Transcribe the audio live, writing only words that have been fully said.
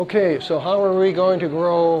Okay, so how are we going to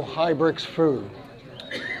grow high bricks food?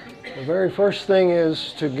 The very first thing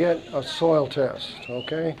is to get a soil test,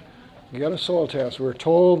 okay? Get a soil test. We're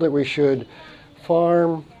told that we should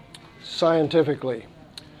farm scientifically.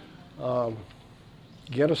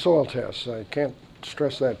 Get a soil test. I can't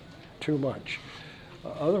stress that too much.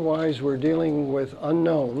 Otherwise, we're dealing with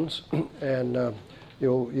unknowns, and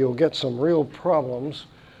you'll get some real problems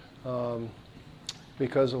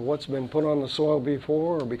because of what's been put on the soil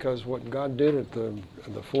before, or because what God did at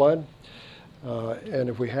the flood. And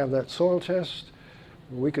if we have that soil test,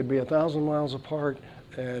 we could be 1,000 miles apart,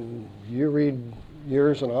 and you read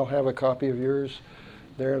yours, and I'll have a copy of yours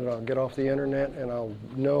there that I'll get off the internet, and I'll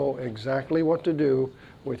know exactly what to do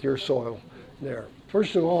with your soil there.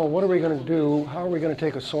 First of all, what are we going to do? How are we going to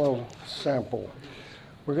take a soil sample?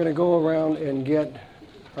 We're going to go around and get,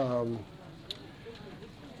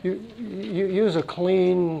 you use a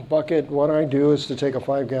clean bucket. What I do is to take a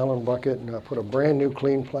 5-gallon bucket and I put a brand new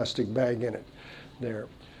clean plastic bag in it there.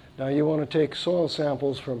 Now you want to take soil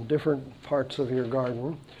samples from different parts of your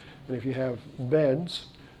garden, and if you have beds,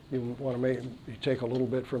 you want to take a little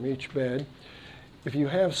bit from each bed. If you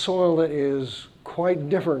have soil that is quite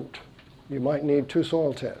different, you might need 2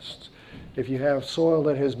 soil tests. If you have soil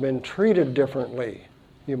that has been treated differently,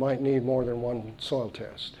 you might need more than 1 soil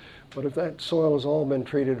test. But if that soil has all been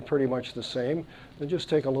treated pretty much the same, then just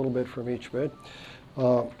take a little bit from each bed.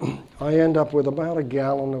 I end up with about 1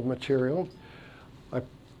 gallon of material. I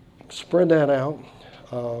spread that out.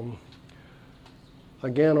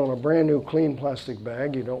 Again, on a brand new clean plastic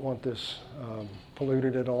bag. You don't want this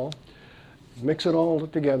polluted at all. Mix it all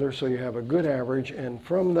together so you have a good average, and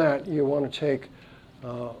from that you want to take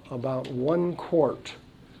about 1 quart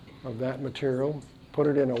of that material, put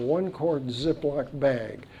it in a 1-quart Ziploc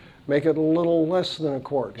bag. Make it a little less than 1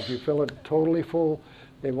 quart. If you fill it totally full,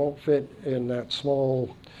 it won't fit in that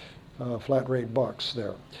small flat rate box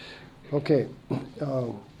there. Okay,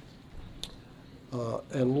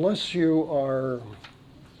 unless you are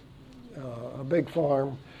a big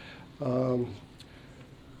farm,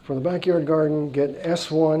 for the backyard garden, get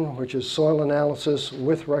S1, which is soil analysis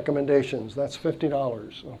with recommendations. That's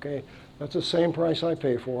 $50, okay? That's the same price I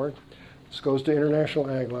pay for it. This goes to International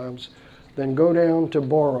Ag Labs. Then go down to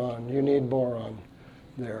boron. You need boron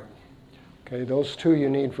there. Okay, those 2 you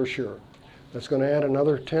need for sure. That's going to add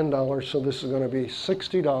another $10, so this is going to be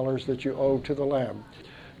 $60 that you owe to the lab.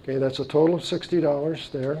 Okay, that's a total of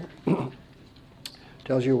 $60 there.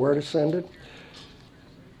 Tells you where to send it.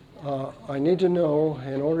 I need to know,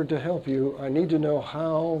 in order to help you, I need to know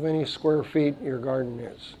how many square feet your garden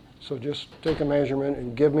is. So just take a measurement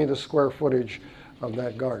and give me the square footage of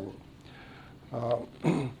that garden.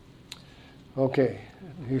 Okay,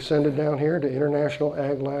 you send it down here to International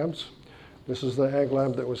Ag Labs. This is the Ag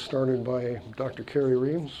Lab that was started by Dr. Kerry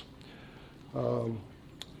Reeves.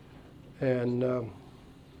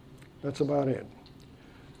 That's about it.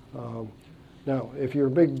 Now, if you're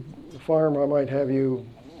a big farm, I might have you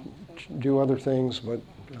do other things, but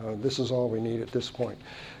this is all we need at this point.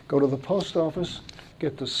 Go to the post office,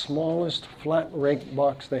 get the smallest flat rate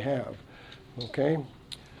box they have, okay?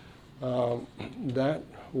 That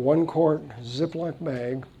 1-quart Ziploc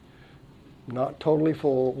bag, not totally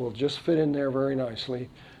full, will just fit in there very nicely.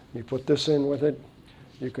 You put this in with it.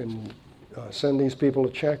 You can send these people a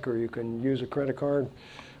check, or you can use a credit card.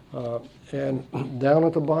 And down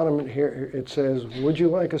at the bottom here it says, would you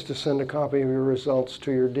like us to send a copy of your results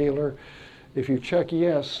to your dealer? If you check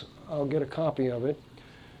yes, I'll get a copy of it.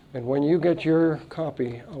 And when you get your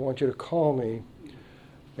copy, I want you to call me,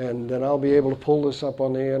 and then I'll be able to pull this up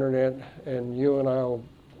on the internet, and you and I'll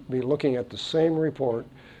be looking at the same report.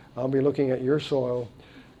 I'll be looking at your soil,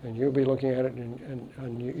 and you'll be looking at it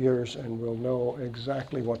and yours, and we'll know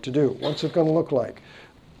exactly what to do. What's it going to look like?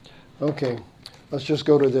 Okay. Let's just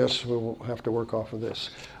go to this. We'll have to work off of this.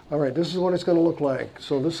 All right, this is what it's going to look like.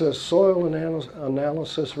 So this says Soil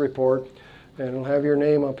Analysis Report, and it'll have your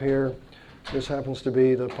name up here. This happens to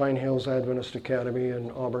be the Pine Hills Adventist Academy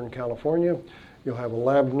in Auburn, California. You'll have a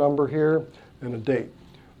lab number here and a date.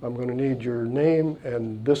 I'm going to need your name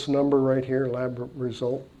and this number right here, lab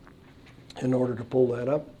result, in order to pull that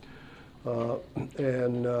up.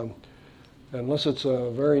 Unless it's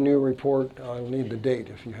a very new report, I'll need the date.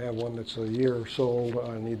 If you have one that's a year or so old,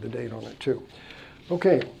 I need the date on it too.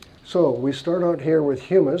 Okay, so we start out here with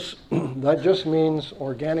humus. That just means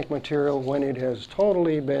organic material when it has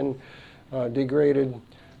totally been degraded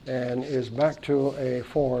and is back to a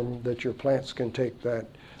form that your plants can take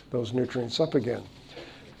those nutrients up again.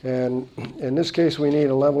 And in this case, we need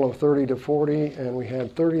a level of 30 to 40, and we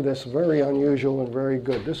had 30. That's very unusual and very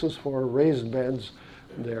good. This is for raised beds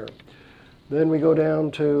there. Then we go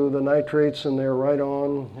down to the nitrates, and they're right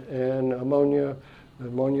on, and ammonia. The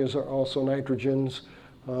ammonias are also nitrogens.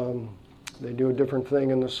 They do a different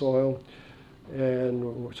thing in the soil,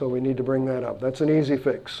 and so we need to bring that up. That's an easy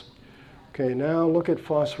fix. Okay, now look at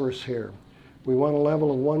phosphorus here. We want a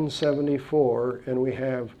level of 174, and we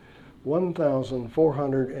have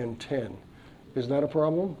 1,410. Is that a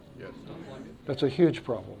problem? Yes. That's a huge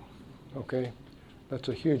problem, okay? That's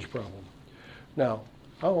a huge problem. Now,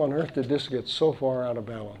 how on earth did this get so far out of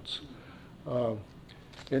balance?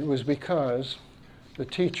 It was because the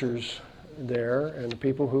teachers there and the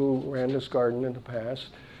people who ran this garden in the past,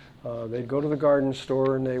 they'd go to the garden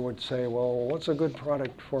store and they would say, well, what's a good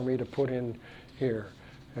product for me to put in here?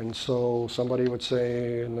 And so somebody would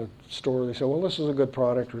say in the store, they say, well, this is a good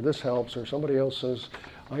product, or this helps, or somebody else says,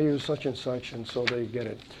 I use such and such, and so they get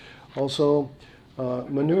it. Also,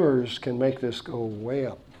 manures can make this go way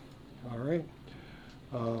up, all right?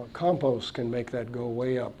 Compost can make that go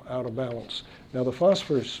way up, out of balance. Now the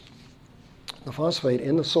phosphate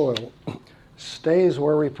in the soil stays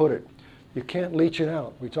where we put it. You can't leach it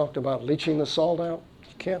out. We talked about leaching the salt out.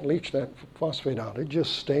 You can't leach that phosphate out. It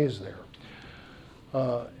just stays there.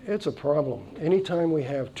 It's a problem. Anytime we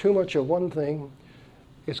have too much of one thing,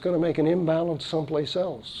 it's going to make an imbalance someplace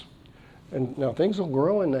else. And now things will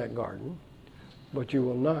grow in that garden, but you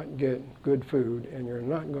will not get good food, and you're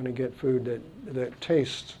not going to get food that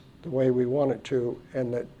tastes the way we want it to,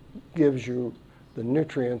 and that gives you the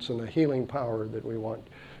nutrients and the healing power that we want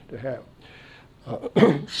to have.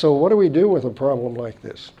 So what do we do with a problem like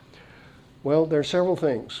this? Well, there are several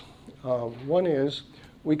things. One is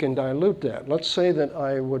we can dilute that. Let's say that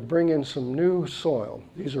I would bring in some new soil.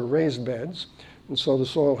 These are raised beds, and so the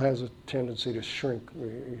soil has a tendency to shrink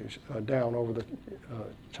down over the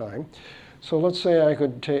time. So let's say I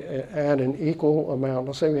could add an equal amount.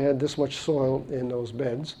 Let's say we had this much soil in those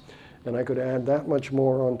beds, and I could add that much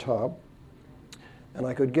more on top, and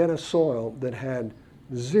I could get a soil that had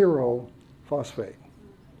 0 phosphate,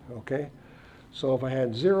 okay? So if I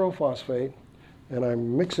had 0 phosphate, and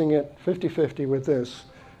I'm mixing it 50-50 with this,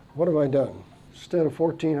 what have I done? Instead of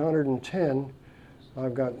 1,410,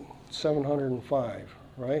 I've got 705,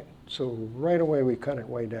 right? So right away we cut it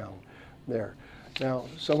way down there. Now,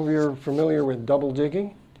 some of you are familiar with double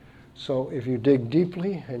digging. So if you dig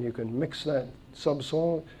deeply and you can mix that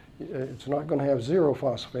subsoil, it's not going to have 0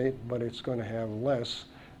 phosphate, but it's going to have less.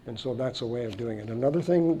 And so that's a way of doing it. Another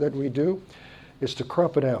thing that we do is to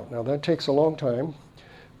crop it out. Now that takes a long time,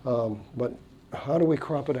 but how do we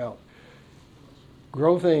crop it out?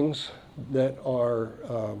 Grow things that are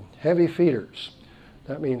heavy feeders.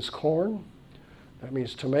 That means corn, that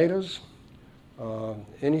means tomatoes,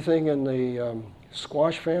 anything in the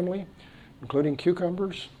squash family, including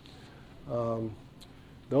cucumbers.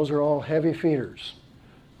 Those are all heavy feeders.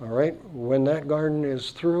 All right, when that garden is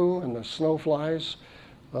through and the snow flies,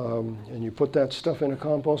 and you put that stuff in a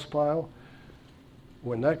compost pile,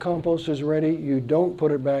 when that compost is ready, you don't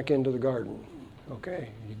put it back into the garden. Okay,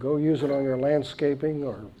 you go use it on your landscaping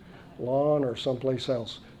or lawn or someplace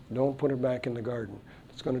else. Don't put it back in the garden.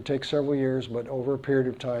 It's going to take several years, but over a period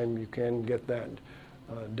of time, you can get that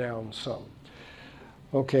down some.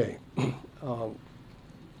 Okay,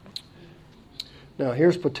 now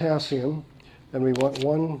here's potassium, and we want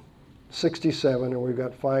 167, and we've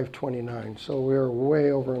got 529. So we're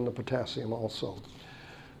way over in the potassium also.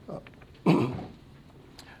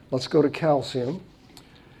 Let's go to calcium.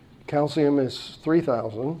 Calcium is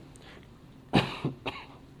 3,000.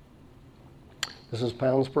 This is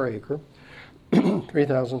pounds per acre.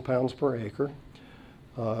 3,000 pounds per acre.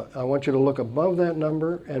 I want you to look above that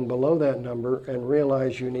number and below that number and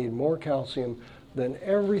realize you need more calcium than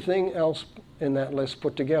everything else in that list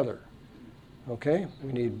put together. Okay?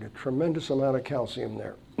 We need a tremendous amount of calcium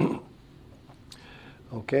there.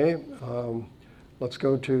 Okay, let's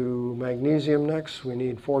go to magnesium next. We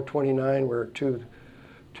need 429. We're at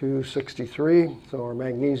 263, so our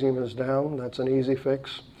magnesium is down. That's an easy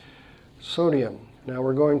fix. Sodium. Now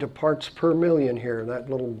we're going to parts per million here. That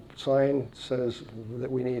little sign says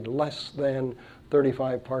that we need less than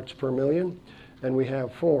 35 parts per million, and we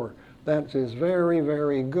have 4. That is very,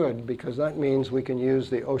 very good, because that means we can use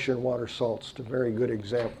the ocean water salts to very good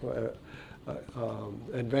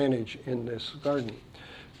advantage in this garden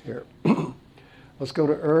here. Let's go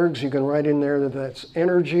to ergs. You can write in there that that's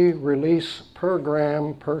energy release per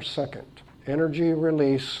gram per second. Energy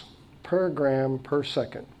release per gram per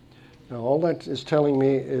second. Now all that is telling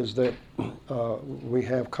me is that we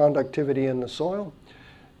have conductivity in the soil.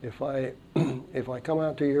 If I come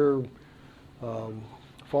out to your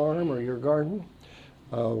farm or your garden,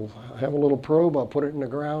 I have a little probe, I'll put it in the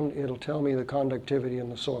ground, it'll tell me the conductivity in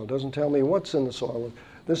the soil. It doesn't tell me what's in the soil.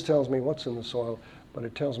 This tells me what's in the soil, but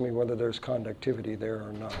it tells me whether there's conductivity there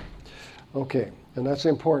or not. Okay, and that's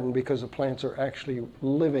important because the plants are actually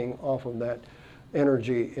living off of that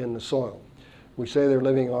energy in the soil. We say they're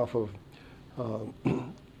living off of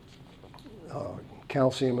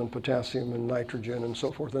calcium and potassium and nitrogen and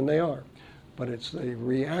so forth, and they are. But it's the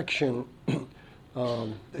reaction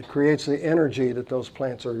that creates the energy that those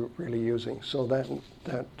plants are really using. So that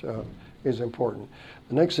is important.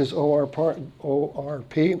 The next is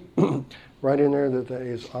ORP, right in there, that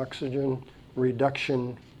is oxygen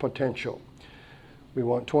reduction potential. We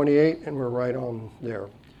want 28, and we're right on there.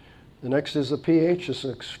 The next is the pH. It's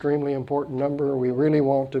an extremely important number. We really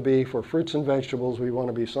want to be, for fruits and vegetables, we want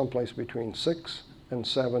to be someplace between 6 and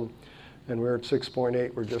 7, and we're at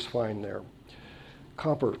 6.8. We're just fine there.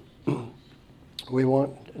 Copper. We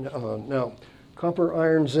want, now, copper,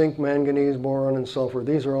 iron, zinc, manganese, boron, and sulfur.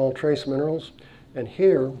 These are all trace minerals. And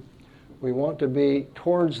here, we want to be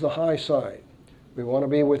towards the high side. We want to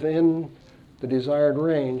be within the desired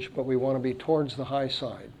range, but we want to be towards the high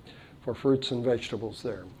side for fruits and vegetables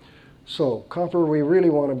there. So copper, we really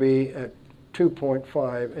want to be at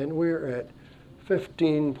 2.5, and we're at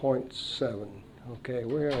 15.7. Okay,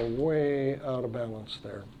 we are way out of balance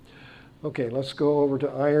there. Okay, let's go over to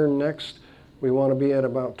iron next. We want to be at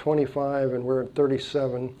about 25, and we're at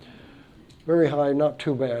 37. Very high, not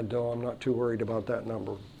too bad though. I'm not too worried about that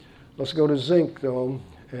number. Let's go to zinc though,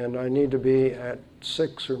 and I need to be at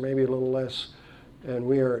 6 or maybe a little less, and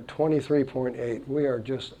we are at 23.8. We are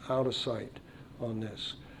just out of sight on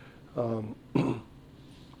this.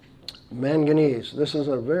 Manganese. This is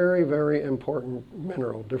a very, very important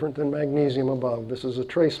mineral, different than magnesium above. This is a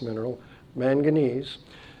trace mineral, manganese,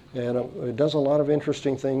 and it does a lot of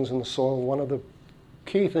interesting things in the soil. One of the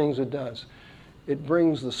key things it does, it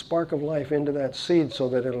brings the spark of life into that seed so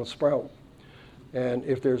that it'll sprout. And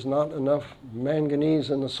if there's not enough manganese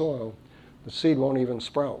in the soil, the seed won't even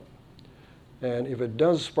sprout. And if it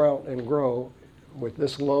does sprout and grow with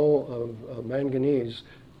this low of manganese,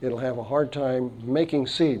 it'll have a hard time making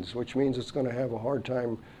seeds, which means it's going to have a hard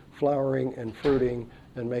time flowering and fruiting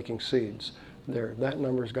and making seeds. There, that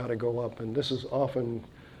number's got to go up, and this is often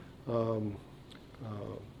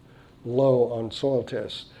low on soil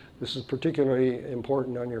tests. This is particularly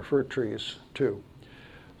important on your fruit trees too.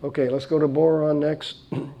 Okay, let's go to boron next,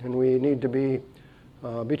 and we need to be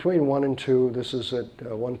between 1 and 2. This is at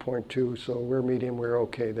 1.2, so we're medium, we're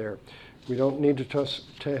okay there. We don't need to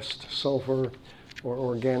test sulfur or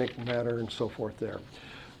organic matter and so forth there.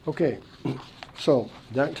 Okay, so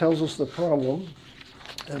that tells us the problem,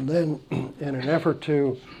 and then in an effort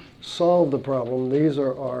to solve the problem, these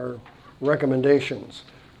are our recommendations.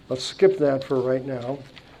 Let's skip that for right now.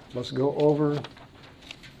 Let's go over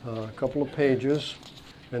a couple of pages.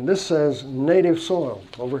 And this says native soil.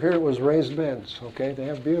 Over here it was raised beds, okay? They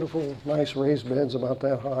have beautiful, nice raised beds about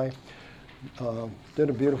that high. Did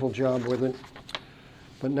a beautiful job with it.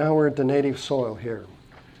 But now we're at the native soil here.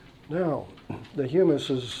 Now, the humus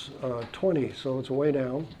is 20, so it's way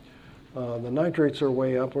down. The nitrates are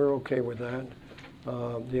way up. We're okay with that.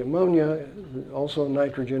 The ammonia, also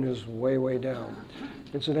nitrogen, is way, way down.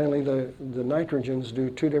 Incidentally, the nitrogens do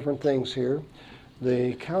two different things here.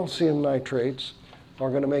 The calcium nitrates are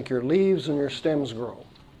going to make your leaves and your stems grow.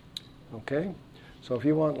 Okay? So if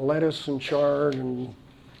you want lettuce and chard and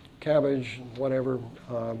cabbage, whatever,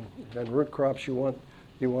 and root crops, you want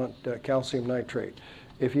calcium nitrate.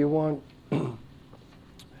 If you want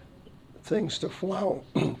things to flower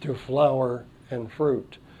and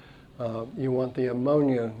fruit, you want the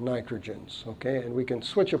ammonia nitrogens. Okay? And we can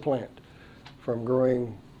switch a plant from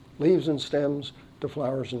growing leaves and stems to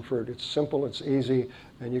flowers and fruit. It's simple, it's easy,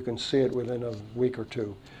 and you can see it within a week or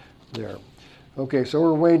two there. Okay, so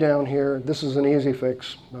we're way down here. This is an easy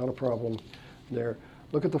fix, not a problem there.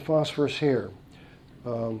 Look at the phosphorus here.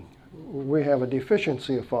 We have a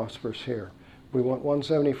deficiency of phosphorus here. We want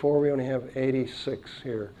 174, we only have 86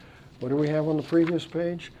 here. What do we have on the previous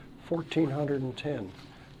page? 1410,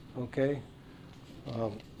 okay?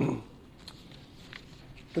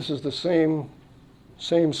 This is the same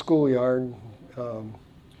schoolyard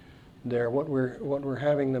there. What we're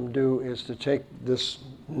having them do is to take this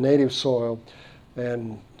native soil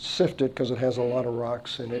and sift it because it has a lot of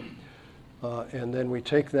rocks in it, and then we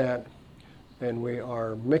take that and we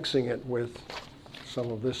are mixing it with some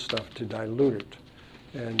of this stuff to dilute it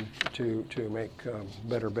and to make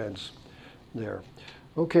better beds there.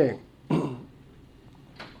 Okay.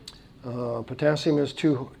 Potassium is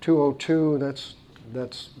 202.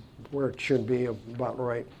 That's where it should be, about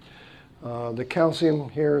right. The calcium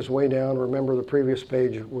here is way down. Remember the previous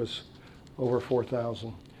page was over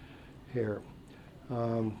 4,000 here.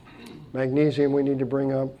 Magnesium we need to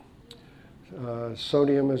bring up.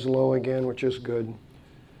 Sodium is low again, which is good.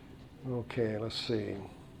 Okay, let's see.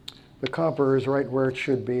 The copper is right where it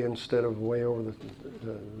should be instead of way over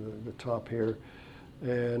the top here.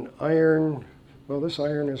 And iron, well, this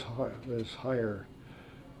iron is higher.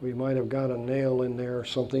 We might have got a nail in there or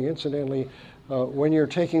something. Incidentally, when you're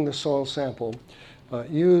taking the soil sample,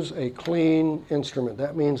 use a clean instrument.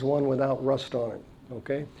 That means one without rust on it,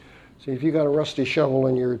 okay? See, if you got a rusty shovel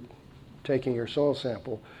and you're taking your soil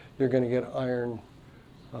sample, you're going to get iron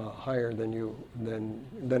higher than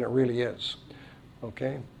it really is,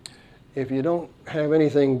 okay? If you don't have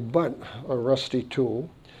anything but a rusty tool,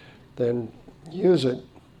 then use it,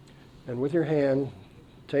 and with your hand,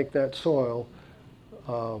 take that soil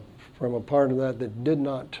from a part of that did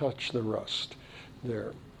not touch the rust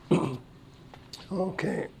there.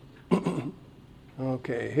 Okay.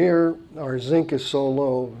 Okay, here our zinc is so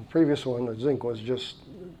low. The previous one, the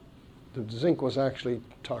zinc was actually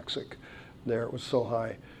toxic. There, it was so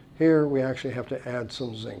high. Here we actually have to add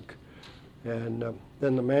some zinc. And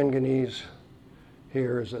then the manganese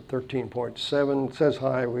here is at 13.7. It says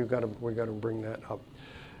high, we've got to bring that up.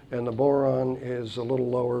 And the boron is a little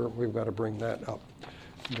lower, we've got to bring that up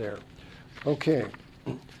there. Okay,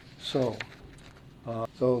 so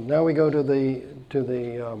now we go to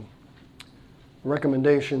the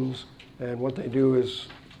recommendations, and what they do is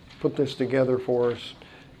put this together for us.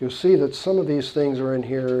 You'll see that some of these things are in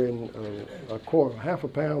here in half a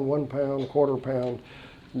pound, 1 pound, quarter pound.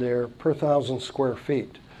 They're per 1,000 square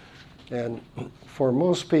feet. And for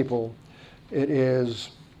most people, it is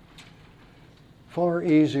far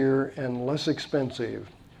easier and less expensive.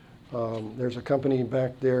 There's a company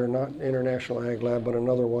back there, not International Ag Lab, but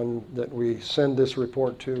another one that we send this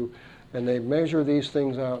report to, and they measure these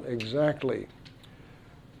things out exactly.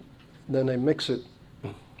 Then they mix it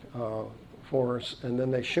for us, and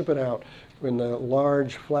then they ship it out in the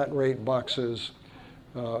large flat rate boxes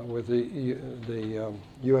with the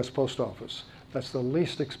U.S. Post Office. That's the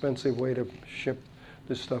least expensive way to ship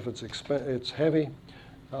this stuff. It's heavy,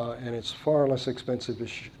 and it's far less expensive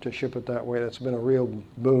to ship it that way. That's been a real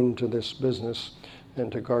boon to this business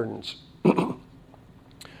and to gardens.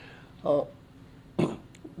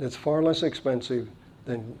 It's far less expensive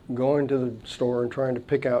than going to the store and trying to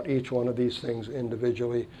pick out each one of these things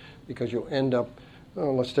individually, because you'll end up,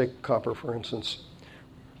 let's take copper for instance.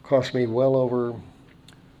 Cost me well over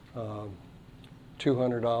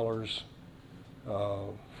 $200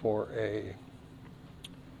 for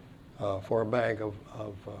a bag of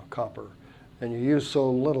copper, and you use so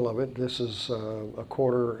little of it. This is a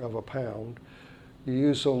quarter of a pound. You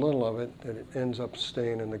use so little of it that it ends up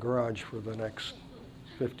staying in the garage for the next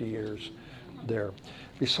 50 years there.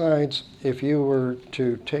 Besides, if you were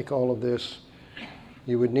to take all of this,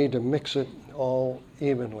 you would need to mix it all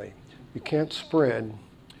evenly. You can't spread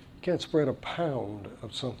a pound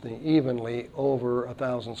of something evenly over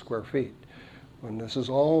 1,000 square feet. When this is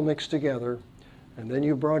all mixed together, and then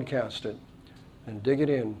you broadcast it and dig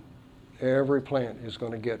it in, every plant is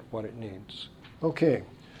going to get what it needs. Okay,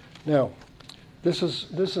 now this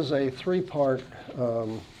is a 3-part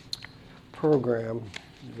program.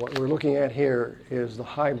 What we're looking at here is the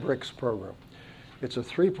High Bricks program. It's a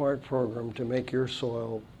 3-part program to make your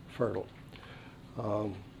soil fertile.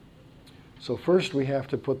 So first we have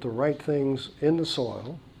to put the right things in the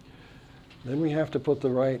soil. Then we have to put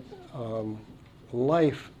the right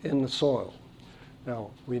life in the soil.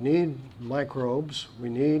 Now, we need microbes. We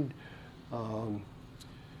need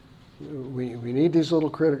these little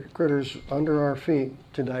critters under our feet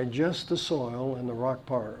to digest the soil and the rock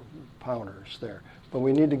powders there. But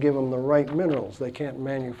we need to give them the right minerals. They can't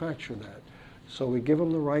manufacture that. So we give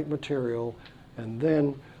them the right material, and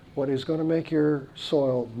then what is going to make your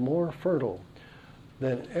soil more fertile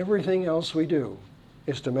than everything else we do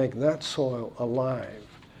is to make that soil alive.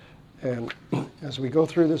 And as we go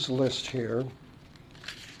through this list here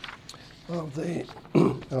of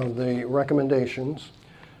the recommendations,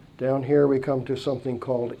 down here we come to something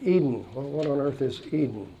called Eden. Well, what on earth is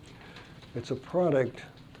Eden? It's a product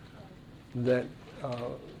that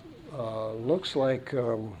looks like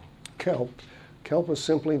kelp. Kelp is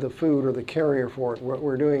simply the food or the carrier for it. What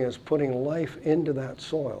we're doing is putting life into that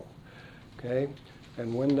soil, okay?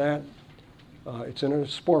 And when that, it's in a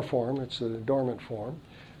spore form, it's a dormant form.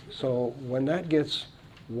 So when that gets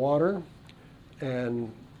water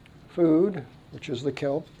and food, which is the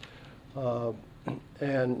kelp,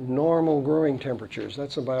 and normal growing temperatures,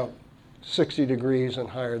 that's about 60 degrees and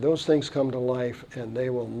higher. Those things come to life and they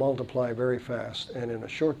will multiply very fast. And in a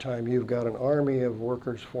short time, you've got an army of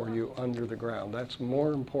workers for you under the ground. That's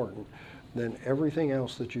more important than everything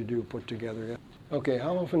else that you do put together. Okay,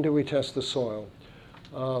 how often do we test the soil?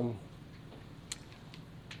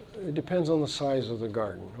 It depends on the size of the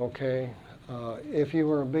garden, okay? If you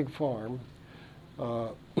were a big farm,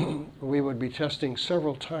 we would be testing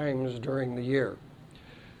several times during the year.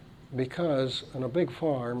 Because on a big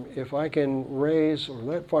farm, if I can raise, or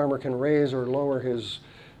that farmer can raise or lower his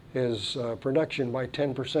production by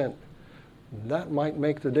 10%, that might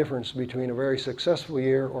make the difference between a very successful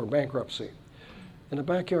year or bankruptcy. In a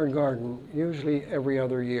backyard garden, usually every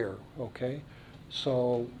other year, okay?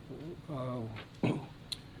 So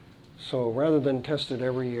rather than test it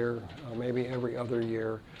every year, maybe every other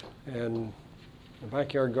year. And a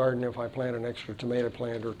backyard garden, if I plant an extra tomato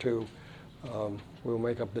plant or two, we'll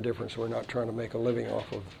make up the difference. We're not trying to make a living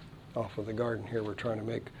off of the garden here. We're trying to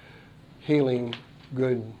make healing,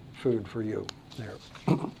 good food for you there.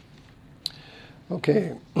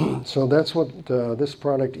 Okay, so that's what this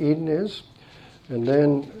product Eden is. And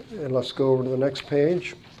then let's go over to the next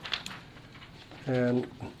page. And it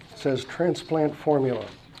says transplant formula.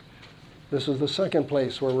 This is the second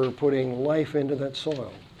place where we're putting life into that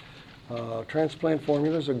soil. Transplant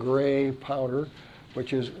formula is a gray powder,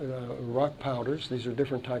 which is rock powders. These are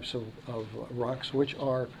different types of rocks, which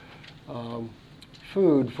are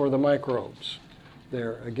food for the microbes.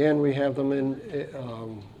 There, again, we have them in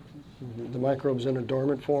the microbes in a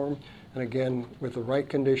dormant form, and again, with the right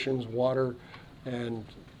conditions, water and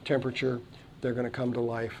temperature, they're going to come to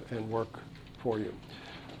life and work for you.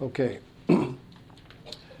 Okay.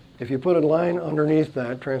 If you put a line underneath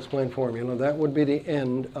that transplant formula, that would be the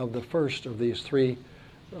end of the first of these three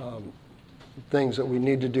things that we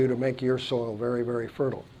need to do to make your soil very, very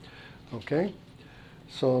fertile. Okay?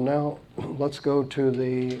 So now let's go to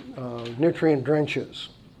the nutrient drenches.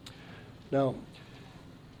 Now,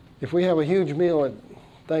 if we have a huge meal at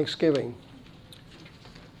Thanksgiving,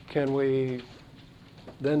 can we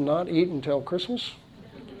then not eat until Christmas?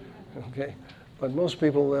 Okay. But most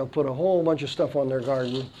people, they'll put a whole bunch of stuff on their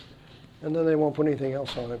garden, and then they won't put anything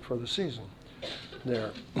else on it for the season.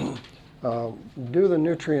 There. Do the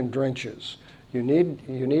nutrient drenches. You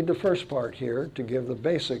need the first part here to give the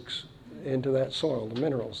basics into that soil, the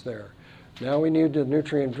minerals there. Now we need the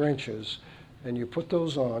nutrient drenches, and you put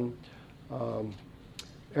those on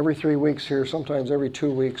every 3 weeks here, sometimes every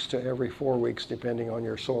 2 weeks to every 4 weeks, depending on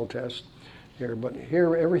your soil test here. But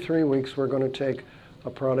here, every 3 weeks, we're going to take a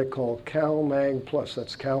product called Cal Mag Plus.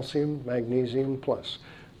 That's calcium, magnesium plus.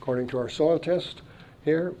 According to our soil test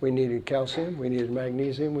here, we needed calcium, we needed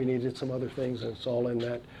magnesium, we needed some other things, and it's all in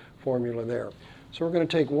that formula there. So we're going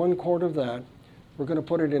to take 1 quart of that. We're going to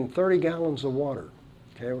put it in 30 gallons of water.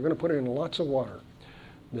 Okay, we're going to put it in lots of water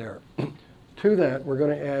there. To that, we're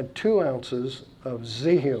going to add 2 ounces of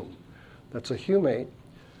Z-Hume. That's a humate.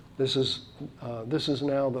 This is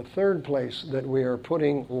now the third place that we are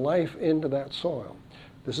putting life into that soil.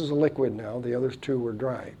 This is a liquid now. The other 2 were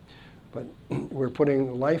dry. But we're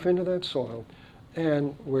putting life into that soil,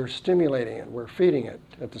 and we're stimulating it. We're feeding it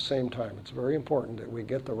at the same time. It's very important that we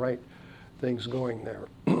get the right things going there.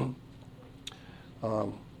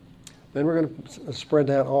 Then we're going to spread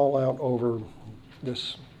that all out over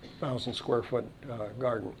this 1,000 square foot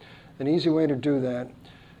garden. An easy way to do that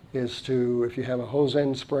is to, if you have a hose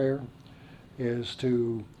end sprayer, is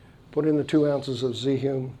to put in the 2 ounces of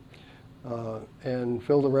Z-Hume and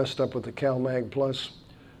fill the rest up with the Cal Mag Plus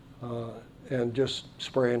and just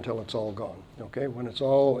spray until it's all gone. Okay, when it's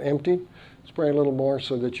all empty, spray a little more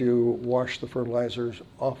so that you wash the fertilizers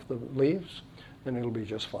off the leaves, and it'll be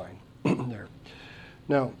just fine there.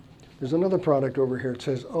 Now, there's another product over here. It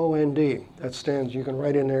says OND. That stands, you can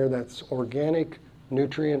write in there, that's Organic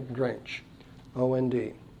Nutrient Drench.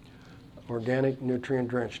 OND. Organic Nutrient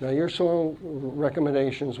Drench. Now, your soil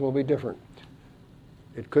recommendations will be different.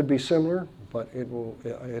 It could be similar, but it'll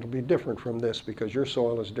be different from this because your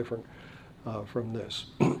soil is different from this.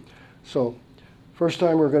 So, first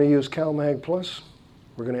time we're going to use Cal Mag Plus.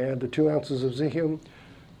 We're going to add the 2 ounces of Z-Hume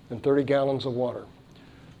and 30 gallons of water.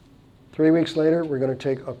 3 weeks later, we're going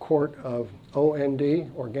to take a quart of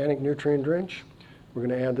OND, Organic Nutrient Drench. We're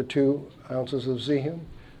going to add the 2 ounces of Z-Hume,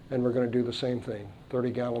 and we're going to do the same thing,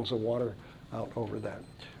 30 gallons of water out over that.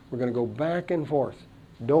 We're going to go back and forth.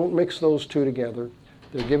 Don't mix those 2 together.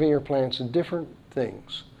 They're giving your plants different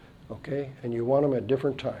things, okay? And you want them at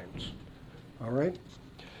different times, all right?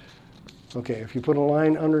 Okay, if you put a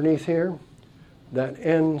line underneath here, that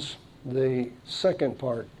ends the second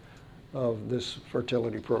part of this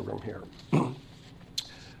fertility program here.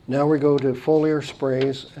 Now we go to foliar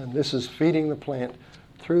sprays, and this is feeding the plant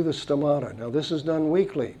through the stomata. Now this is done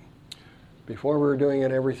weekly. Before we were doing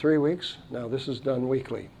it every 3 weeks. Now this is done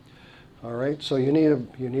weekly. All right, so you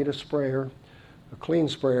need a sprayer, a clean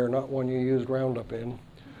sprayer, not one you used Roundup in.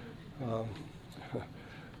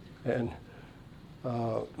 And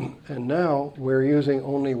now we're using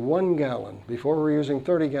only 1 gallon. Before we were using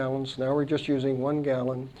 30 gallons, now we're just using 1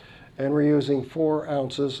 gallon, and we're using 4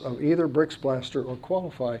 ounces of either Brix Blaster or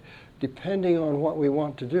Qualify, depending on what we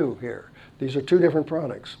want to do here. These are 2 different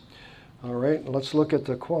products. All right, let's look at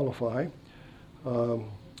the Qualify.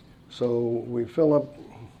 So we fill up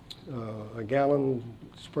a gallon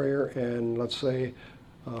sprayer, and let's say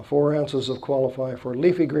 4 ounces of Qualify for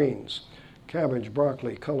leafy greens, cabbage,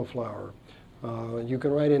 broccoli, cauliflower. You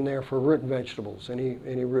can write in there for root vegetables,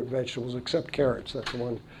 any root vegetables except carrots. That's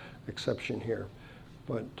one exception here.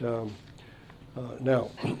 But now,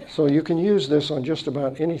 so you can use this on just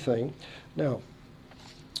about anything. Now,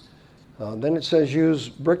 then it says use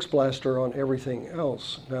Brix Blaster on everything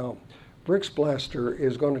else. Now, Brix Blaster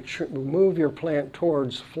is going to move your plant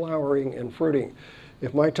towards flowering and fruiting.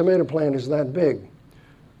 If my tomato plant is that big,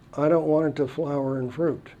 I don't want it to flower and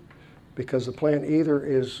fruit, because the plant either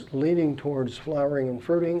is leaning towards flowering and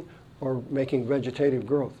fruiting or making vegetative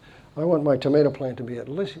growth. I want my tomato plant to be at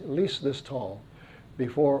least this tall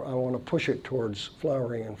before I want to push it towards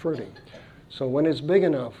flowering and fruiting. So when it's big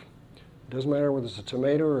enough, it doesn't matter whether it's a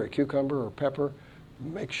tomato or a cucumber or pepper,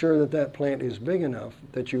 make sure that that plant is big enough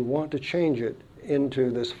that you want to change it into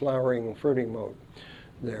this flowering and fruiting mode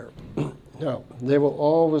there. Now, there will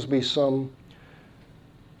always be some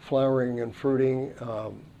flowering and fruiting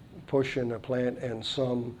push in a plant and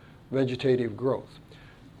some vegetative growth.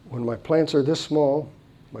 When my plants are this small,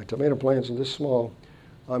 my tomato plants are this small,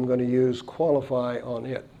 I'm going to use Qualify on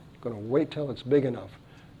it. I'm going to wait till it's big enough,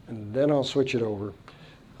 and then I'll switch it over,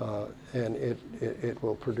 and it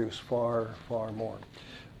will produce far, far more.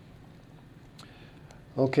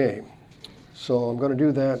 Okay, so I'm going to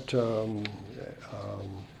do that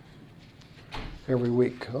every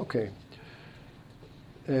week. Okay.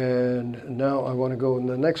 And now I want to go, and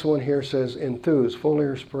the next one here says Enthuse,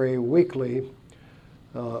 foliar spray weekly,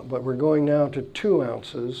 but we're going now to 2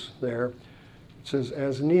 ounces there. It says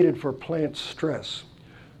as needed for plant stress.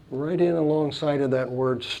 Right in alongside of that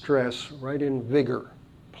word stress, right in vigor,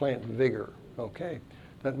 plant vigor, okay?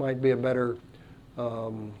 That might be a better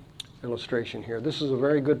illustration here. This is a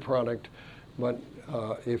very good product, but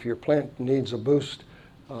if your plant needs a boost,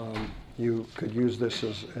 you could use this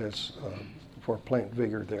as for plant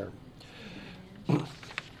vigor there.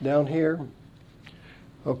 Down here,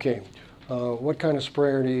 okay, what kind of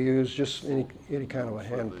sprayer do you use? Just any kind of a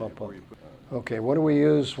hand pump. Okay, what do we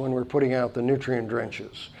use when we're putting out the nutrient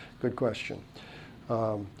drenches? Good question.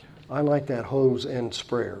 I like that hose end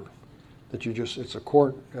sprayer that it's a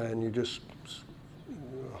quart, and you just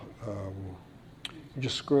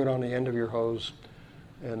screw it on the end of your hose,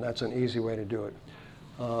 and that's an easy way to do it.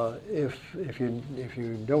 If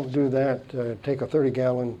you don't do that, take a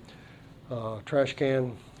 30-gallon trash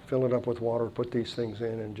can, fill it up with water, put these things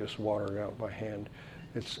in, and just water it out by hand.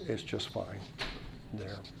 It's just fine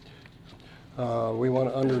there. We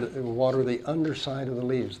want to water the underside of the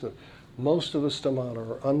leaves. Most of the stomata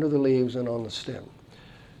are under the leaves and on the stem.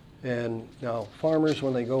 And now farmers,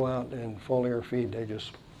 when they go out and foliar feed, they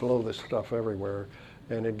just blow this stuff everywhere,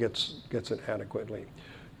 and it gets it adequately.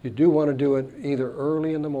 You do want to do it either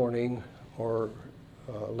early in the morning or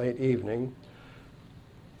late evening,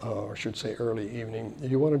 or I should say early evening.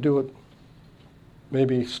 You want to do it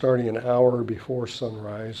maybe starting an hour before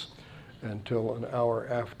sunrise until an hour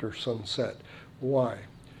after sunset. Why?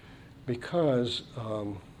 Because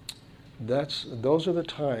those are the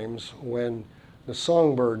times when the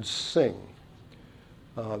songbirds sing.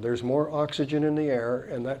 There's more oxygen in the air,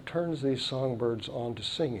 and that turns these songbirds on to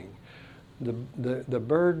singing. The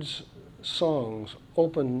birds' songs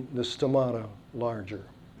open the stomata larger,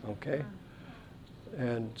 okay?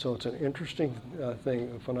 And so it's an interesting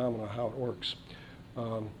phenomenon how it works.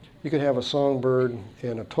 You could have a songbird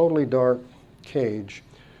in a totally dark cage,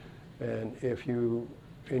 and if you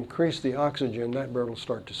increase the oxygen, that bird will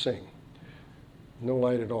start to sing. No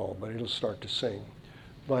light at all, but it'll start to sing.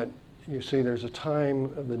 But you see, there's a time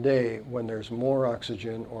of the day when there's more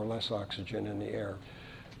oxygen or less oxygen in the air.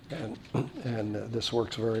 And this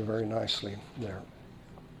works very, very nicely there.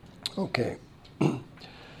 Okay.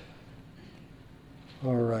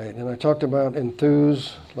 All right, and I talked about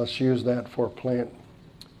Enthuse. Let's use that for plant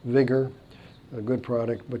vigor, a good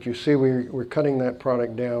product. But you see we're cutting that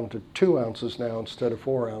product down to 2 ounces now instead of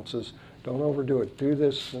 4 ounces. Don't overdo it. Do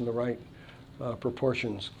this in the right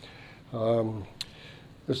proportions.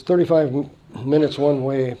 It's 35 minutes one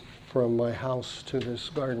way from my house to this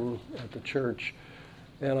garden at the church.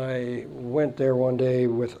 And I went there one day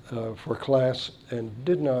for class and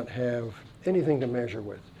did not have anything to measure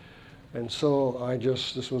with. And so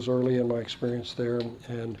this was early in my experience there,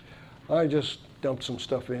 and I just dumped some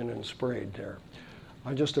stuff in and sprayed there.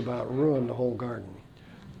 I just about ruined the whole garden.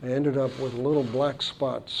 I ended up with little black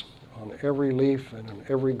spots on every leaf and on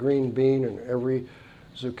every green bean and every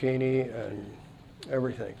zucchini and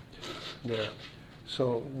everything there.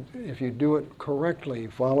 So if you do it correctly,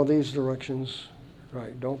 follow these directions,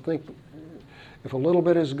 right? Don't think, if a little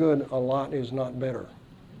bit is good, a lot is not better,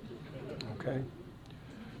 okay?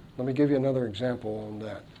 Let me give you another example on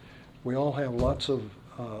that. We all have lots of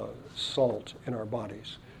salt in our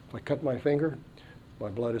bodies. If I cut my finger, my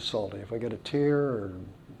blood is salty. If I get a tear or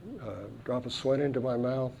drop of sweat into my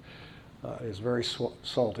mouth, it's very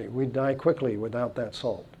salty. We die quickly without that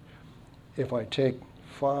salt. If I take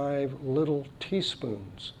 5 little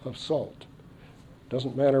teaspoons of salt,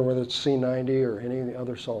 doesn't matter whether it's C90 or any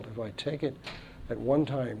other salt, if I take it at one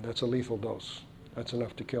time, that's a lethal dose. That's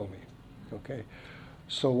enough to kill me, okay?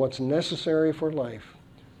 So what's necessary for life,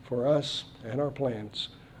 for us and our plants,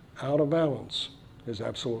 out of balance, is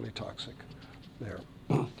absolutely toxic. There.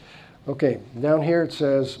 Okay, down here it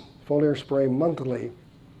says foliar spray monthly.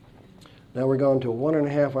 Now we're going to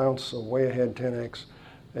 1.5 ounce of Way Ahead 10X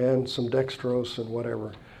and some dextrose and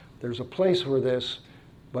whatever. There's a place for this,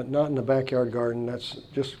 but not in the backyard garden. That's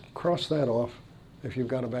just cross that off if you've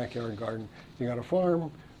got a backyard garden. You got a farm,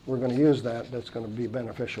 we're going to use that. That's going to be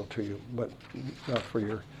beneficial to you, but not for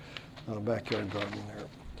your backyard garden there.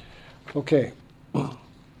 Okay,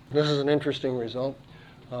 this is an interesting result.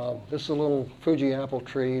 This is a little Fuji apple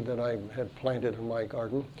tree that I had planted in my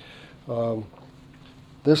garden.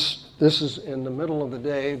 This is in the middle of the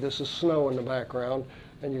day. This is snow in the background,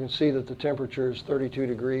 and you can see that the temperature is 32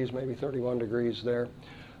 degrees, maybe 31 degrees there.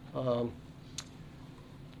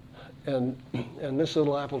 And this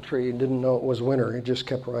little apple tree didn't know it was winter. It just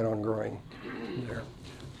kept right on growing there.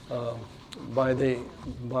 By the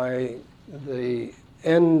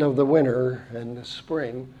end of the winter and the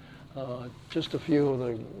spring, just a few of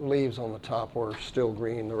the leaves on the top were still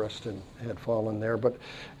green. The rest had fallen there. But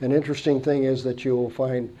an interesting thing is that you will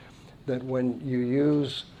find that when you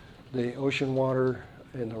use the ocean water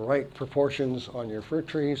in the right proportions on your fruit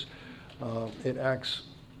trees, it acts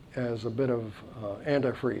as a bit of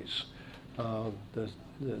antifreeze. The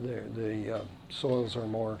soils are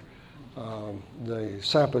more, the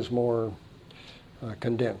sap is more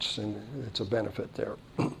condensed, and it's a benefit there.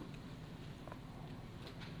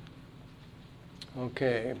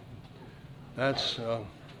 Okay, that's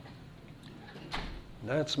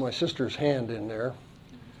my sister's hand in there,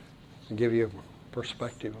 to give you a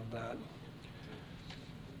perspective of that.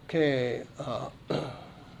 Okay,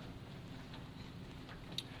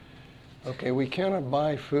 okay, we cannot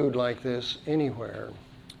buy food like this anywhere,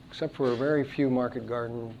 except for a very few market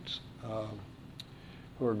gardens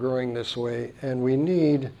who are growing this way. And we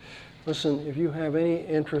need, listen, if you have any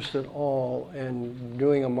interest at all in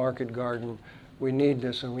doing a market garden, we need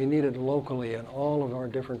this, and we need it locally in all of our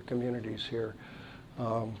different communities here.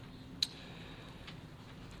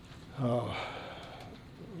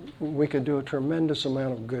 We could do a tremendous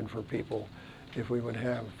amount of good for people if we would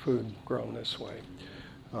have food grown this way.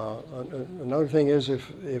 Another thing is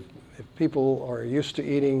if people are used to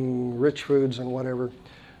eating rich foods and whatever,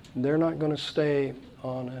 they're not going to stay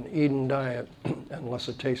on an Eden diet unless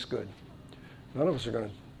it tastes good. None of us are going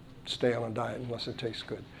to stay on a diet unless it tastes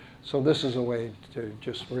good. So this is a way to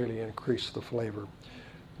just really increase the flavor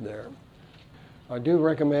there. I do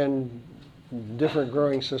recommend different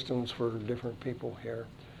growing systems for different people here.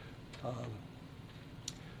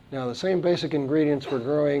 Now the same basic ingredients for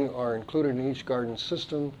growing are included in each garden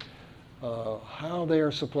system. How they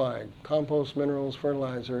are supplied, compost, minerals,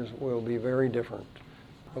 fertilizers, will be very different.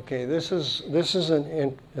 Okay, this is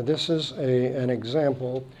an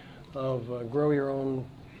example of grow your own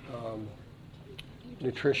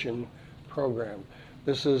nutrition program.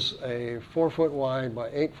 This is a 4-foot wide by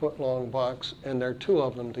 8-foot long box, and there are 2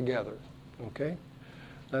 of them together. Okay,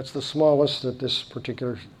 that's the smallest that this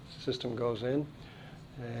particular system goes in,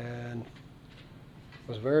 and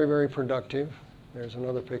was very, very productive. There's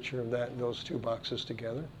another picture of that, those 2 boxes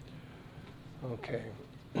together. Okay.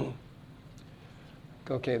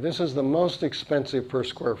 Okay, this is the most expensive per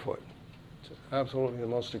square foot. It's absolutely the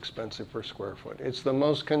most expensive per square foot. It's the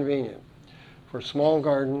most convenient. For small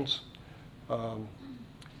gardens, 2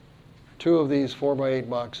 of these 4x8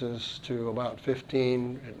 boxes to about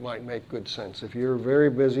 15, it might make good sense. If you're a very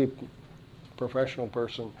busy professional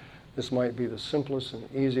person, this might be the simplest and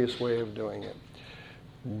easiest way of doing it.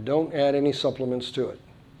 Don't add any supplements to it.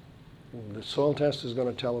 The soil test is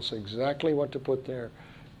going to tell us exactly what to put there.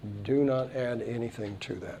 Do not add anything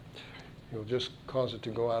to that. You'll just cause it to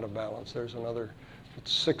go out of balance. There's another,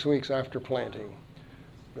 it's 6 weeks after planting.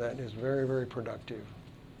 That is very, very productive.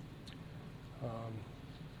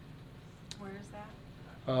 Where is that?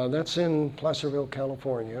 That's in Placerville,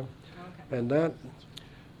 California. Okay. And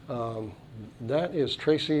that is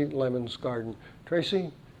Tracy Lemon's garden.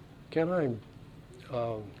 Tracy, can I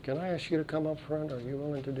ask you to come up front? Are you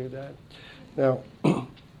willing to do that? Now,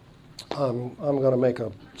 I'm going to make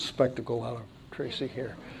a spectacle out of Tracy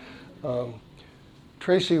here.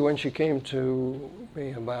 Tracy, when she came to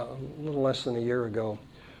me about a little less than a year ago,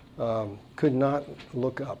 could not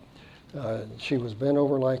look up. She was bent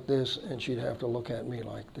over like this, and she'd have to look at me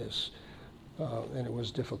like this, and it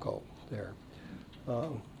was difficult there.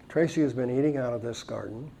 Tracy has been eating out of this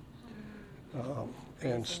garden,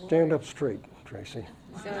 and stand up straight, Tracy.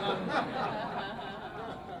 So,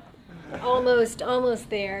 almost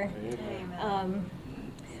there.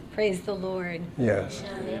 Praise the Lord. Yes.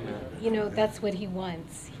 You know, that's what he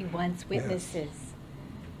wants. He wants witnesses. Yes.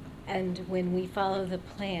 And when we follow the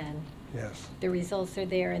plan, yes, the results are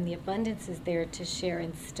there and the abundance is there to share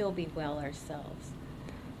and still be well ourselves.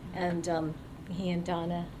 And he and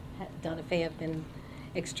Donna Faye have been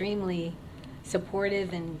extremely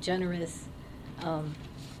supportive and generous.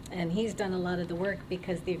 And he's done a lot of the work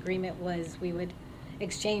because the agreement was we would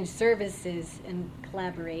exchange services and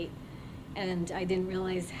collaborate. And I didn't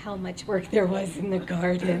realize how much work there was in the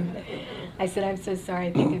garden. I said, I'm so sorry,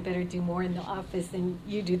 I think I better do more in the office and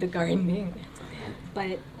you do the gardening.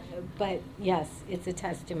 But yes, it's a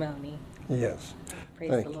testimony. Yes.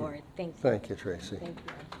 Praise the Lord. Thank you. Thank you, Tracy. Thank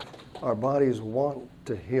you. Our bodies want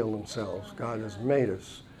to heal themselves. God has made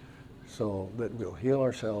us so that we'll heal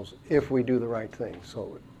ourselves if we do the right thing.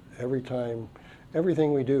 So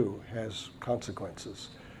everything we do has consequences.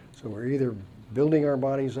 So we're either building our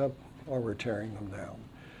bodies up or we're tearing them down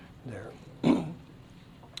there.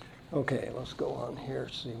 Okay, let's go on here,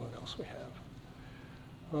 see what else we have.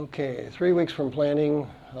 Okay, 3 weeks from planting,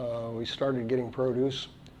 we started getting produce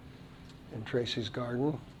in Tracy's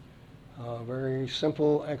garden. Very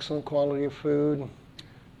simple, excellent quality of food,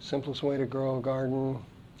 simplest way to grow a garden.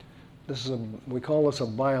 We call this a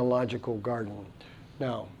biological garden.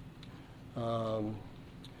 Now,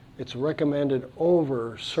 it's recommended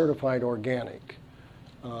over certified organic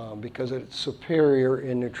because it's superior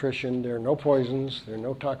in nutrition. There are no poisons, there are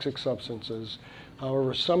no toxic substances.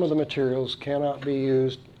 However, some of the materials cannot be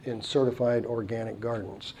used in certified organic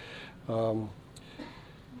gardens.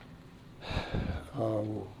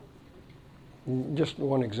 Just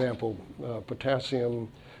one example, potassium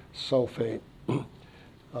sulfate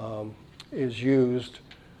is used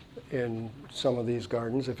in some of these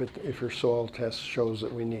gardens if your soil test shows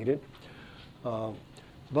that we need it.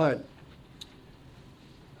 But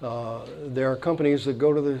there are companies that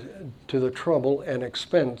go to the trouble and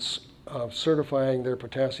expense of certifying their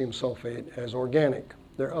potassium sulfate as organic.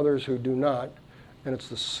 There are others who do not, and it's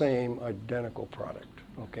the same identical product.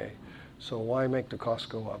 Okay, so why make the cost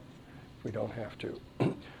go up? We don't have to.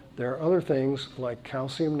 There are other things like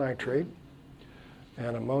calcium nitrate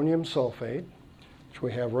and ammonium sulfate, which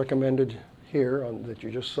we have recommended here that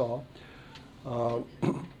you just saw,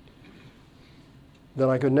 that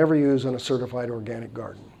I could never use in a certified organic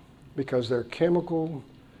garden because they're chemical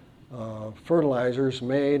fertilizers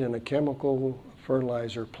made in a chemical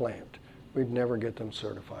fertilizer plant. We'd never get them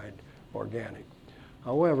certified organic.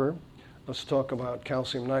 However, let's talk about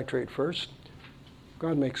calcium nitrate first.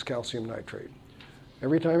 God makes calcium nitrate.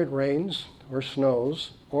 Every time it rains or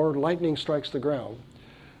snows or lightning strikes the ground,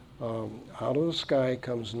 out of the sky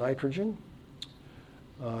comes nitrogen,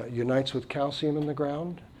 unites with calcium in the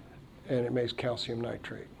ground, and it makes calcium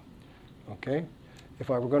nitrate. Okay? If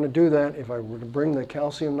I were going to do that, if I were to bring the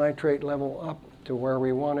calcium nitrate level up to where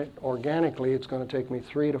we want it organically, it's going to take me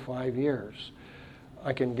 3 to 5 years.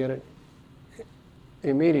 I can get it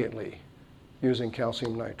immediately using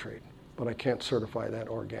calcium nitrate, but I can't certify that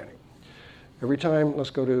organic. Every time, let's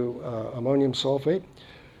go to ammonium sulfate.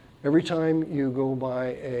 Every time you go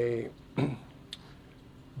by a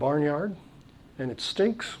barnyard and it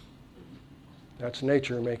stinks, that's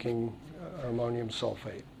nature making ammonium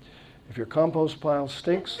sulfate. If your compost pile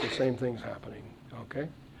stinks, the same thing's happening, okay?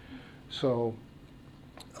 So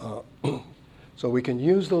we can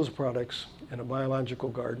use those products in a biological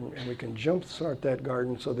garden, and we can jumpstart that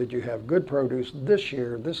garden so that you have good produce this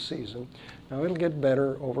year, this season. Now it'll get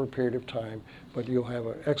better over a period of time, but you'll have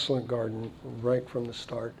an excellent garden right from the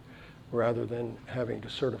start rather than having to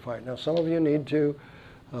certify it. Now some of you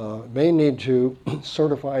may need to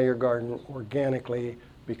certify your garden organically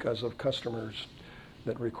because of customers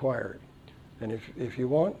that require it. And if you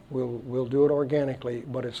want, we'll do it organically,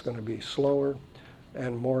 but it's going to be slower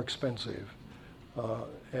and more expensive.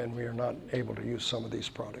 And we are not able to use some of these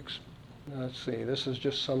products. Let's see, this is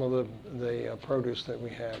just some of the produce that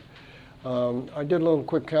we have. I did a little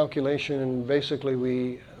quick calculation, and basically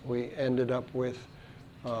we ended up with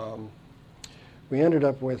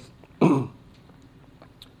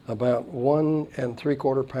about 1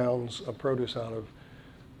 3/4 pounds of produce out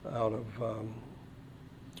of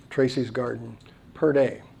Tracy's garden per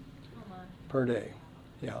day. Oh my. Per day,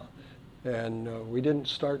 yeah. And we didn't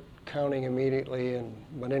start counting immediately,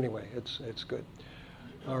 but anyway, it's good.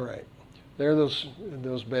 All right, there are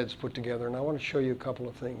those beds put together, and I want to show you a couple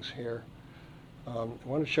of things here. I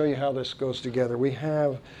want to show you how this goes together. We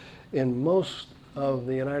have, in most of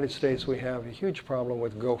the United States, we have a huge problem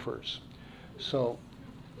with gophers. So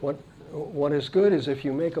what is good is if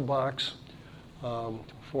you make a box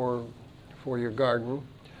for your garden,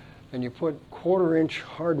 and you put 1/4-inch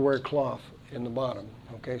hardware cloth in the bottom.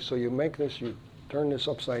 Okay, so you make this, you turn this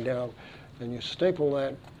upside down, and you staple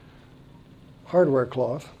that hardware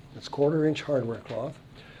cloth. It's 1/4-inch hardware cloth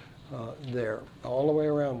there all the way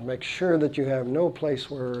around. Make sure that you have no place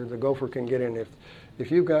where the gopher can get in. If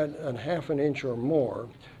you've got a 1/2 inch or more,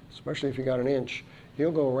 especially if you got an inch,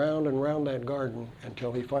 he'll go round and round that garden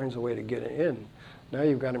until he finds a way to get in. Now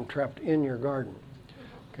you've got him trapped in your garden.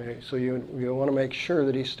 Okay, so you want to make sure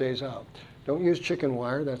that he stays out. Don't use chicken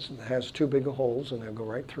wire. That has too big of holes, and they'll go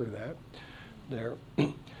right through that. There.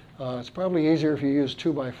 It's probably easier if you use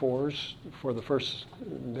 2x4s for the first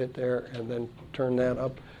bit there, and then turn that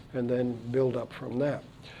up, and then build up from that.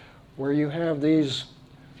 Where you have these,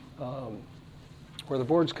 where the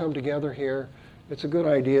boards come together here, it's a good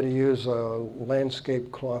idea to use a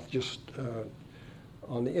landscape cloth just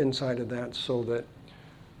on the inside of that, so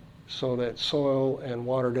that soil and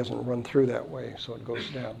water doesn't run through that way, so it goes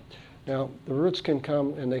down. Now, the roots can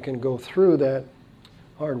come and they can go through that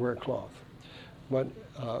hardware cloth, but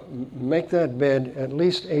make that bed at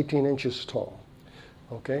least 18 inches tall,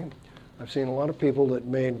 okay? I've seen a lot of people that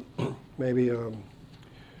made maybe a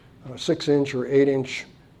 6-inch or 8-inch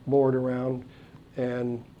board around,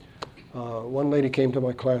 and one lady came to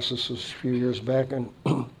my class, this was a few years back,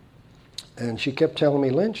 and she kept telling me,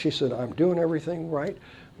 Lynn, she said, I'm doing everything right.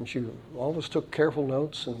 And she always took careful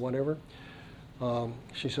notes and whatever.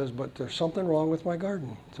 She says, but there's something wrong with my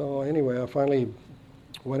garden. So anyway, I finally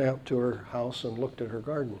went out to her house and looked at her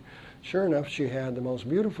garden. Sure enough, she had the most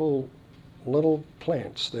beautiful little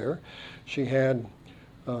plants there. She had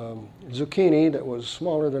zucchini that was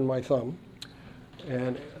smaller than my thumb.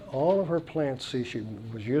 And all of her plants, see, she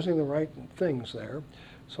was using the right things there.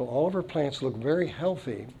 So all of her plants looked very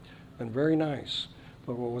healthy and very nice.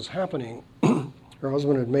 But what was happening, her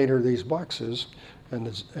husband had made her these boxes, and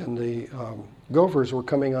the gophers were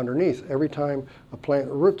coming underneath. Every time a plant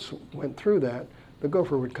roots went through that, the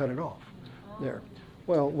gopher would cut it off. There.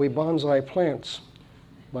 Well, we bonsai plants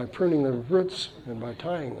by pruning the roots and by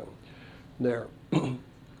tying them there.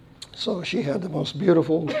 So she had the most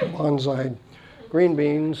beautiful bonsai green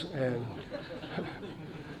beans and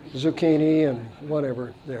zucchini and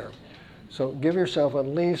whatever there. So give yourself at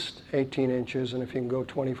least 18 inches, and if you can go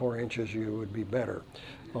 24 inches, you would be better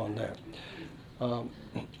on that.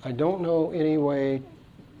 I don't know any way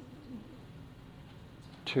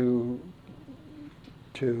to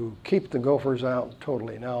keep the gophers out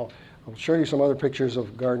totally. Now, I'll show you some other pictures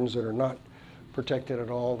of gardens that are not protected at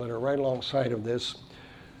all, that are right alongside of this.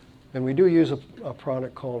 And we do use a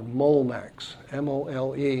product called Molemax,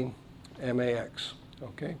 M-O-L-E-M-A-X,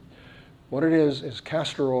 okay? What it is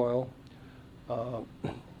castor oil,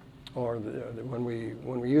 or when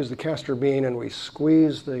we use the castor bean and we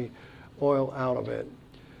squeeze the oil out of it,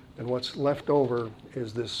 and what's left over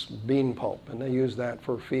is this bean pulp, and they use that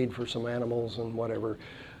for feed for some animals and whatever.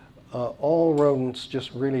 All rodents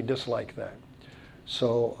just really dislike that.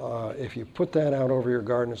 So if you put that out over your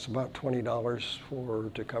garden, it's about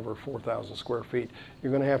 $20 to cover 4,000 square feet.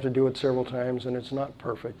 You're going to have to do it several times, and it's not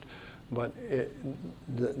perfect, but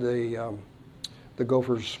the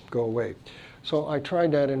gophers go away. So I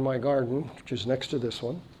tried that in my garden, which is next to this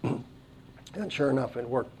one, and sure enough, it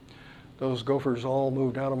worked. Those gophers all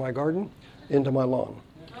moved out of my garden into my lawn.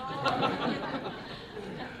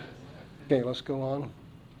 Okay, let's go on.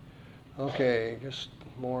 Okay, just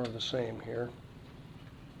more of the same here.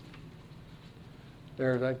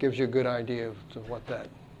 There, that gives you a good idea of what that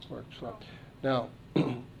works like. Now,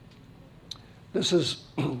 this is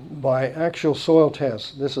by actual soil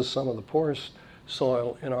tests. This is some of the poorest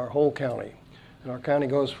soil in our whole county. And our county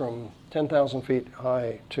goes from 10,000 feet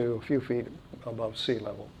high to a few feet above sea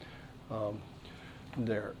level.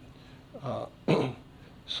 there. Uh,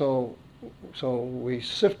 so we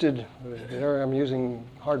sifted, there I'm using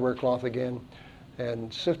hardware cloth again,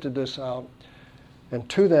 and sifted this out. And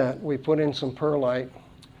to that, we put in some perlite,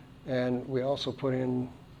 and we also put in,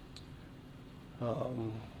 what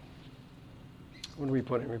did we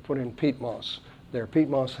put in? We put in peat moss. There, peat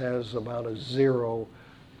moss has about a 0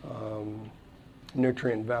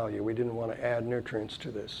 nutrient value. We didn't want to add nutrients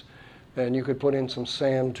to this. And you could put in some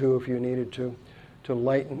sand too if you needed to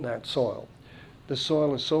lighten that soil. The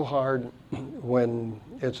soil is so hard when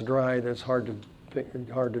it's dry that it's hard to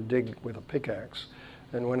dig with a pickaxe.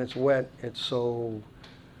 And when it's wet, it's so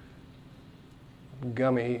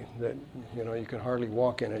gummy that you can hardly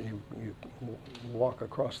walk in it. You walk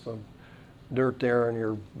across the dirt there and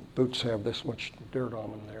your boots have this much dirt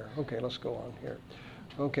on them there. Okay, let's go on here.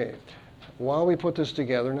 Okay, while we put this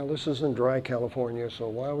together, now this is in dry California, so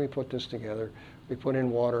while we put this together, we put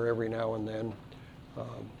in water every now and then,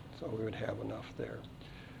 so we would have enough there.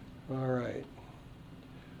 All right.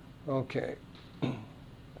 Okay.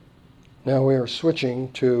 Now we are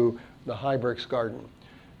switching to the Hybrix garden.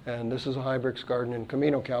 And this is a Hybrix garden in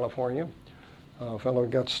Camino, California. A fellow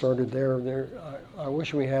got started there. I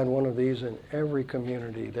wish we had one of these in every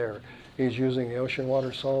community there. He's using the ocean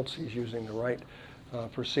water salts. He's using the right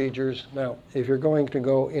procedures. Now, if you're going to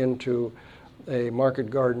go into a market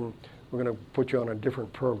garden, we're going to put you on a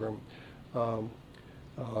different program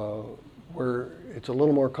where it's a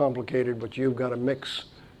little more complicated, but you've got to mix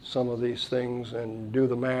some of these things and do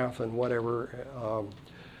the math and whatever,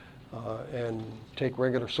 and take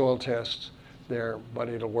regular soil tests there, but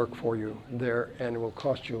it'll work for you there, and it will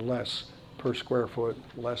cost you less per square foot,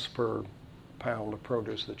 less per pound of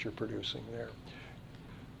produce that you're producing there.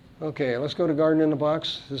 Okay, let's go to Garden in the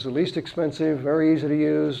Box. This is the least expensive, very easy to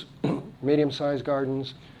use, medium-sized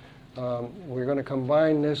gardens. We're going to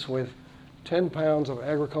combine this with 10 pounds of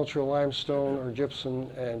agricultural limestone or gypsum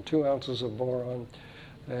and 2 ounces of boron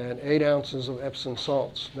and 8 ounces of Epsom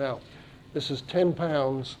salts. Now, this is 10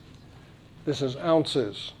 pounds. This is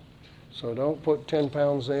ounces. So don't put 10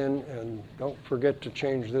 pounds in, and don't forget to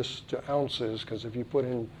change this to ounces, because if you put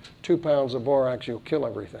in 2 pounds of borax, you'll kill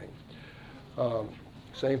everything.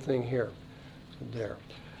 Same thing here. There.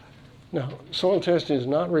 Now, soil test is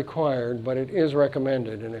not required, but it is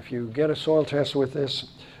recommended. And if you get a soil test with this,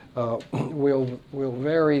 we'll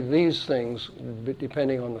vary these things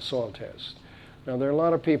depending on the soil test. Now, there are a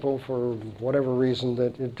lot of people, for whatever reason,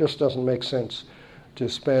 that it just doesn't make sense to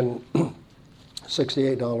spend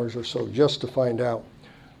 $68 or so just to find out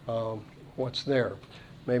what's there.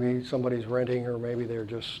 Maybe somebody's renting, or maybe they're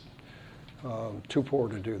just too poor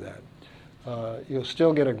to do that. You'll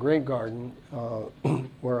still get a great garden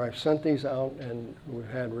where I've sent these out, and we've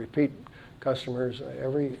had repeat customers.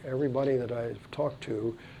 Everybody that I've talked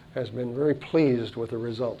to has been very pleased with the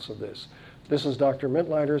results of this. This is Dr.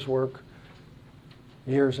 Mitleider's work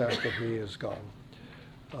years after he is gone.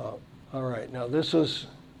 All right, now this is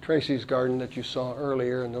Tracy's garden that you saw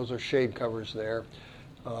earlier, and those are shade covers there.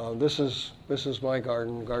 This is my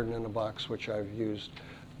garden in a box, which I've used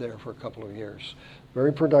there for a couple of years.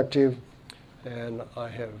 Very productive, and I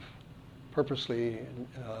have purposely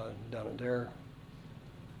done it there.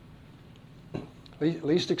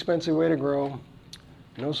 Least expensive way to grow,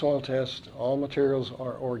 no soil test, all materials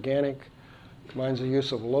are organic, combines the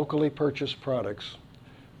use of locally purchased products.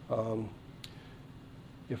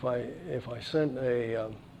 If I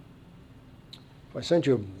sent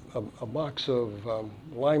you a box of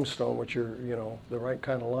limestone, which are the right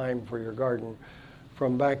kind of lime for your garden,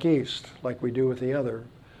 from back east, like we do with the other,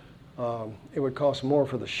 it would cost more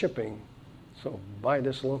for the shipping. So buy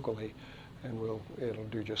this locally, and it'll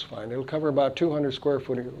do just fine. It'll cover about 200 square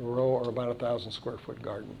foot row, or about 1,000 square foot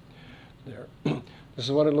garden there. This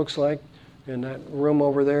is what it looks like. In that room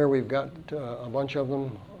over there, we've got a bunch of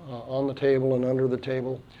them on the table and under the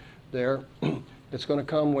table there. It's going to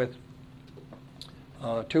come with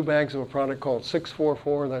 2 bags of a product called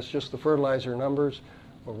 644. That's just the fertilizer numbers,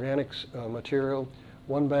 organic material.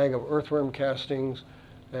 1 bag of earthworm castings,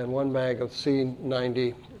 and 1 bag of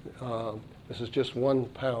C90. This is just 1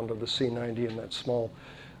 pound of the C90 in that small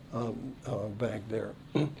bag there.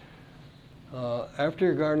 After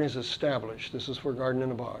your garden is established, this is for Garden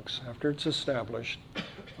in a Box. After it's established,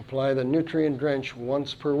 apply the nutrient drench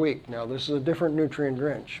once per week. Now, this is a different nutrient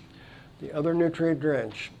drench. The other nutrient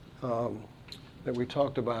drench that we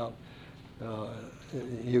talked about,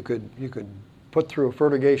 you could put through a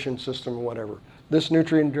fertigation system or whatever. This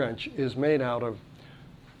nutrient drench is made out of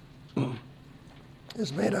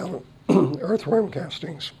earthworm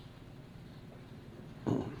castings.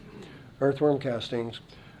 Earthworm castings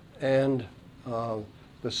and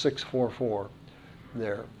the 644.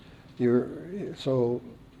 there. So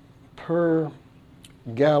per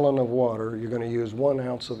gallon of water, you're going to use 1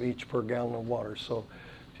 ounce of each per gallon of water. So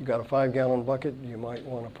if you got a 5-gallon bucket, you might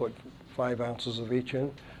want to put 5 ounces of each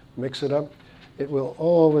in, mix it up. It will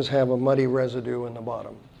always have a muddy residue in the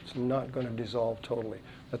bottom. It's not going to dissolve totally.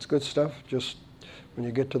 That's good stuff. Just when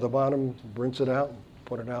you get to the bottom, rinse it out,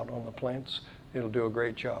 put it out on the plants. It'll do a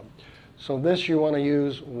great job. So this you want to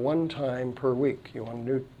use 1 time per week. You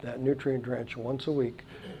want that nutrient drench once a week,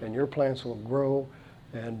 and your plants will grow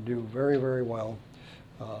and do very, very well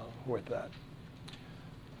with that.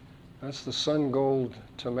 That's the Sun Gold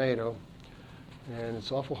tomato, and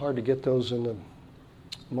it's awful hard to get those in the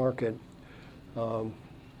market.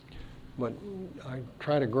 But I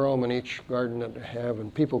try to grow them in each garden that I have,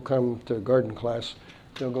 and people come to garden class,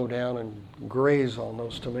 they'll go down and graze on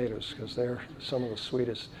those tomatoes because they're some of the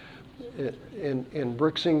sweetest. In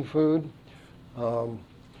Brixing food,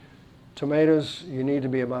 tomatoes, you need to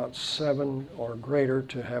be about 7 or greater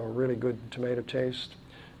to have a really good tomato taste.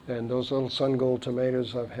 And those little Sun Gold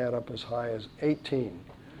tomatoes I've had up as high as 18.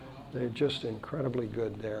 They're just incredibly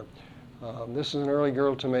good there. This is an early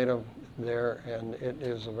girl tomato there, and it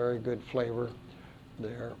is a very good flavor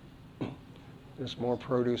there. There's more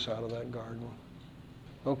produce out of that garden.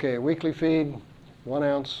 Okay, weekly feed, 1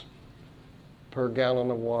 ounce per gallon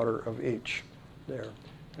of water of each there.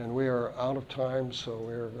 And we are out of time, so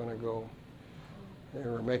we're going to go.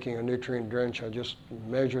 We're making a nutrient drench. I just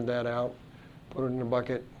measured that out, put it in a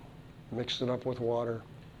bucket, mixed it up with water,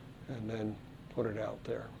 and then put it out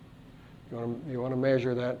there. You want to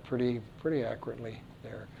measure that pretty accurately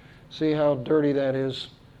there. See how dirty that is?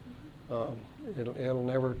 It'll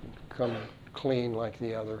never come clean like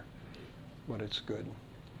the other, but it's good.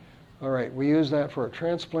 All right, we use that for a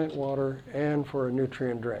transplant water and for a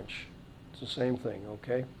nutrient drench. It's the same thing,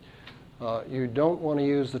 okay? You don't want to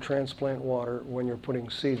use the transplant water when you're putting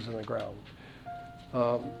seeds in the ground.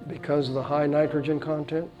 Because of the high nitrogen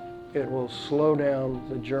content, it will slow down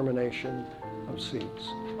the germination of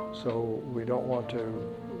seeds. So we don't want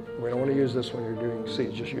to use this when you're doing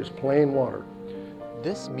seeds. Just use plain water.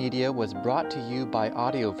 This media was brought to you by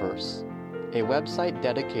Audioverse, a website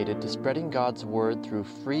dedicated to spreading God's Word through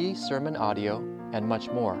free sermon audio and much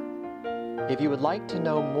more. If you would like to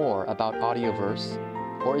know more about Audioverse,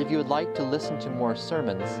 or if you would like to listen to more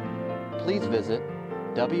sermons, please visit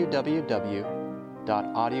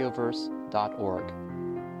www.audioverse.org.